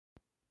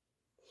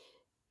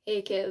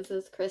Hey kids,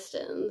 it's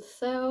Kristen.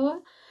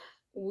 So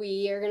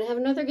we are gonna have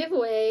another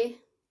giveaway.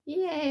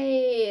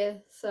 Yay!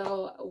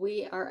 So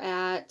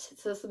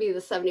this will be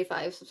the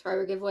 75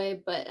 subscriber giveaway,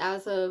 but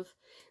as of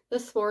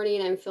this morning,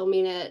 I'm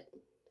filming it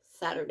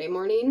Saturday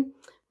morning.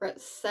 We're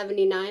at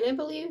 79, I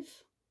believe.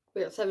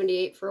 We were at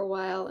 78 for a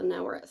while, and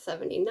now we're at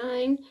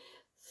 79.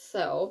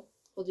 So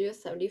we'll do a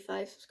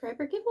 75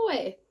 subscriber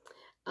giveaway.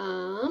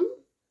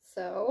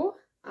 So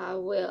I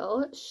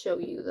will show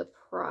you the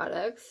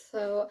products.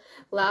 So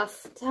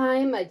last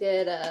time I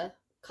did a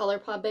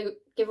ColourPop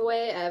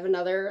giveaway. I have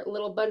another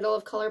little bundle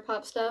of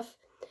ColourPop stuff.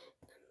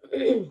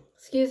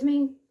 Excuse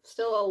me,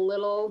 still a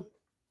little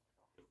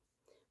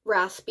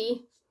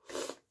raspy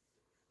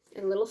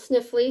and a little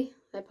sniffly.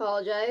 I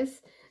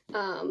apologize.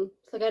 So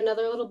I got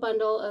another little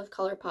bundle of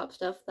ColourPop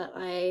stuff that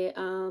I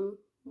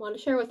want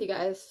to share with you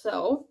guys.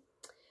 So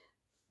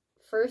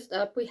first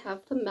up, we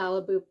have the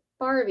Malibu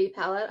Barbie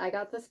palette. I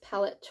got this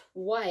palette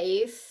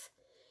twice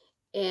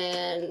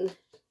in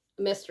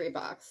a mystery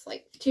box,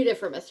 like 2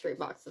 different mystery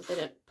boxes. I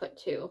didn't put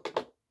 2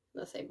 in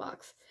the same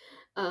box.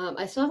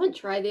 I still haven't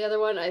tried the other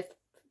one. I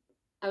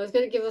was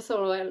going to give this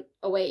one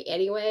away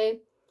anyway,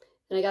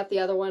 and I got the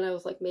other one. I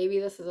was like, maybe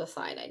this is a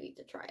sign I need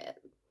to try it.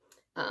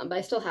 But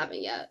I still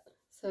haven't yet.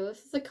 So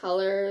this is the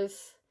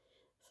colors,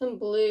 some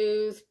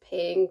blues,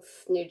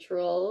 pinks,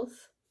 neutrals.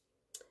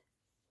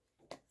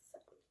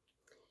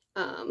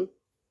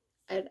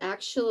 I'd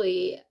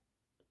actually,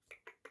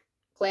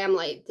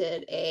 Glamlight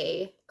did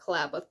a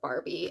collab with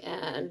Barbie,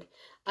 and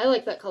I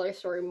like that color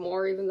story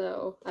more, even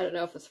though I don't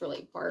know if it's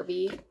really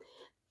Barbie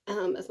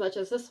as much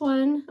as this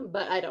one,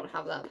 but I don't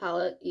have that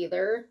palette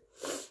either.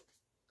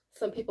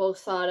 Some people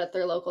saw it at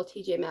their local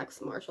TJ Maxx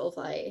Marshalls.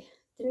 I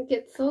didn't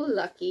get so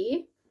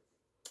lucky.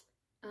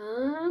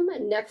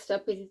 Next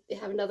up, we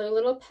have another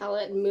little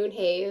palette, Moon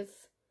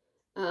Haze,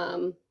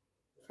 from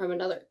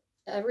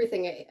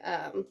everything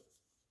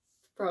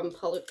from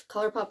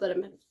ColourPop that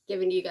I'm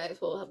giving to you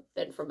guys will have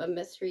been from a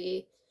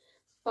mystery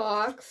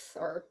box,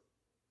 or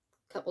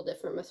a couple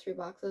different mystery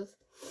boxes.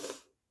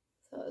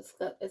 So it's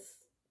got this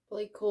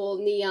really cool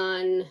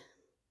neon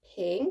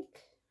pink,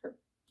 or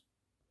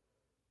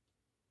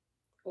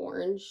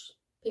orange,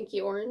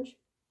 pinky orange.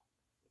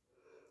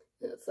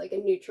 And it's like a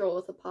neutral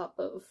with a pop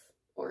of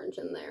orange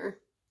in there.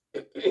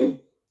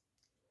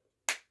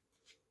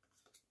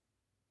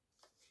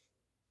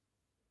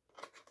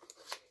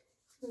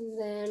 And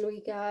then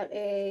we got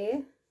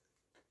a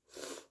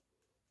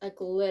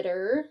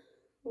glitter,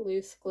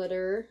 loose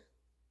glitter,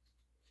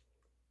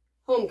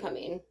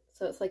 Homecoming.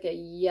 So it's like a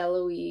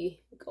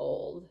yellowy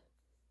gold.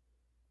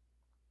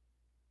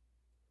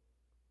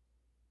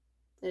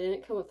 It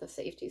didn't come with a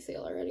safety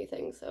seal or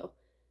anything, so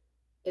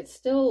it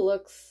still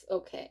looks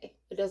okay.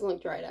 It doesn't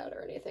look dried out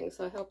or anything,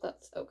 so I hope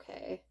that's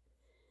okay.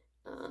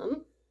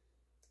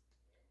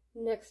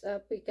 Next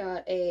up, we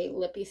got a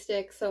lippy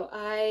stick. So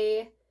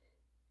I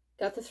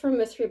got this from a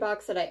mystery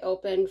box that I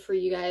opened for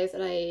you guys,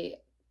 and I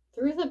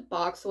threw the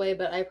box away,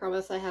 but I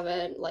promise I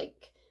haven't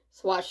like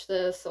swatched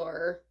this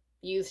or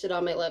used it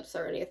on my lips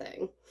or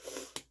anything.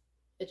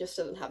 It just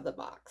doesn't have the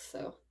box.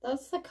 So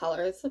that's the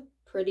color. It's a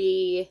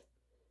pretty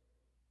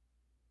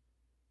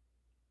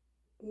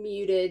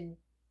muted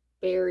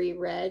berry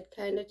red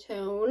kind of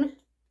tone.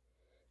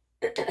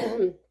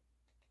 And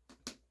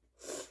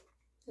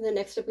then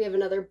next up we have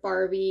another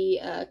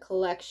Barbie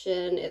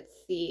collection.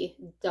 It's the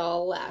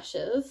doll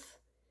lashes.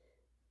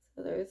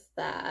 So there's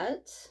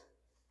that.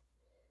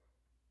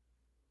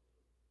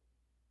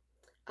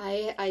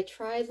 I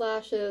tried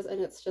lashes, and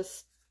it's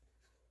just,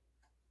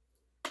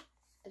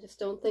 I just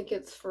don't think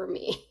it's for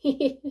me.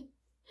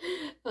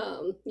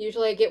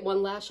 Usually I get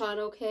one lash on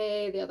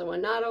okay, the other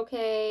one not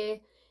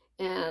okay,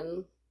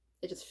 and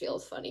it just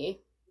feels funny.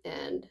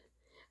 And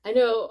I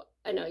know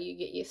you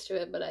get used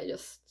to it, but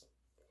it's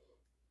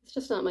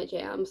just not my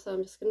jam, so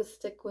I'm just gonna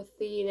stick with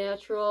the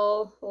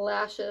natural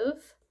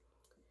lashes.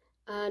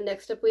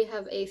 Next up we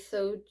have a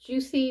So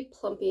Juicy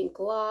Plumping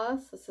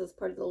Gloss. This is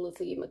part of the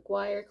Lizzie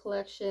McGuire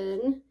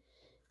collection.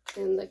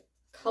 And the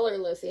color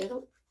Lizzie, I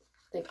don't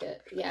think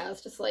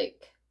it's just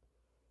like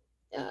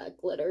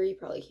glitter. You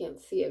probably can't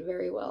see it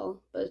very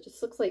well, but it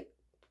just looks like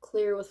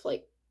clear with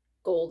like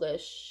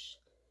goldish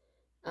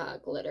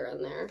glitter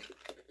in there.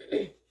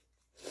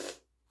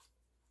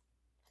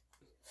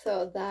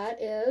 So that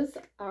is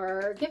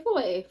our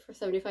giveaway for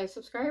 75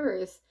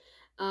 subscribers.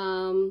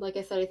 Like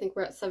I said, I think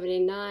we're at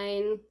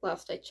 79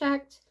 last I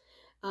checked.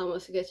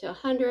 Once we get to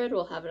 100,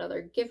 we'll have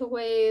another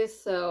giveaway.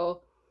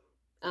 So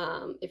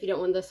if you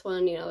don't win this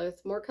one,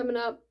 there's more coming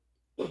up.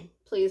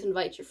 Please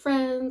invite your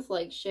friends,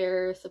 like,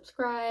 share,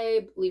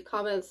 subscribe, leave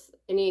comments.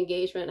 Any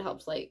engagement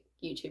helps like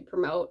YouTube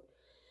promote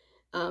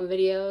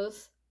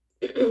videos.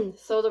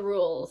 So the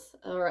rules.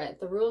 All right,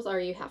 the rules are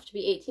you have to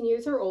be 18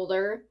 years or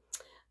older.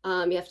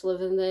 You have to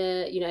live in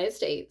the United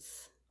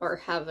States or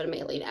have a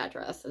mailing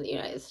address in the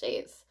United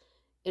States.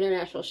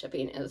 International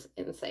shipping is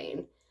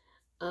insane.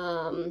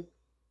 You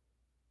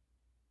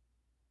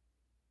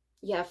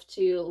have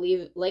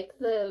to like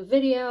the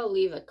video,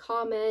 leave a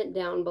comment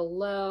down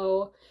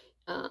below.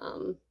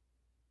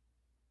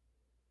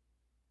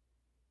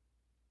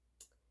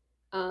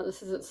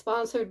 This isn't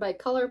sponsored by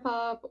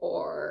ColourPop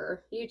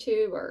or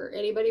YouTube or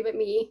anybody but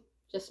me,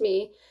 just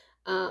me.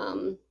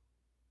 I'm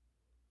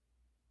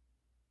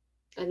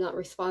not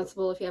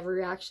responsible if you have a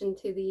reaction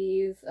to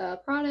these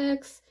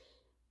products.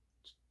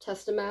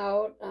 Test them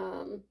out.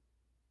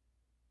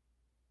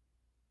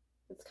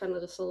 It's kind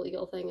of just a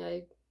legal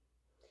thing.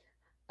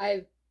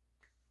 I've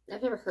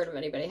never heard of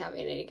anybody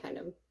having any kind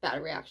of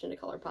bad reaction to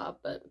ColourPop,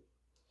 but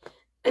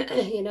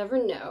you never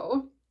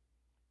know.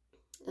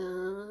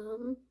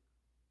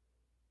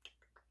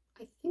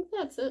 I think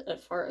that's it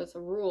as far as the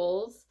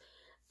rules.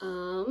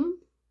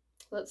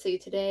 Let's see,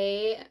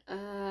 today,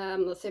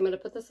 let's see, I'm going to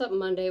put this up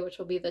Monday, which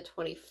will be the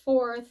 24th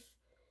for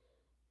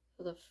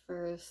the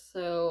first.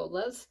 So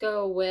let's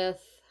go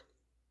with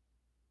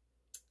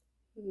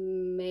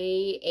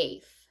May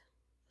 8th.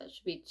 That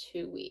should be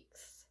 2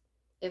 weeks.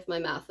 If my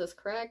math is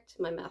correct.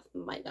 My math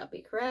might not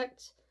be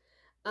correct.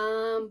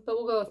 But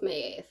we'll go with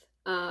May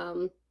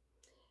 8th.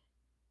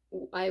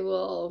 I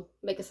will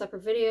make a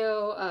separate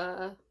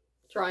video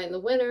drawing the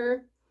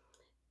winner,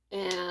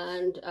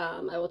 and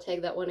I will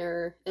tag that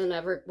winner in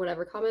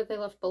whatever comment they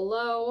left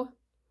below.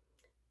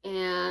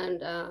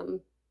 And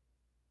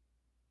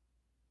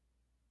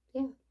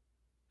yeah,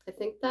 I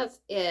think that's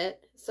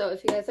it. So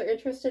if you guys are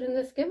interested in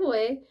this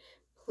giveaway,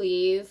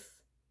 please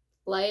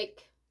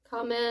like,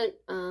 comment,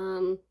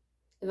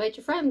 invite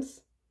your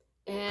friends.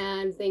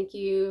 And thank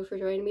you for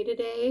joining me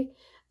today.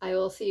 I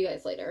will see you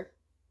guys later.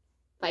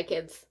 Bye,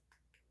 kids.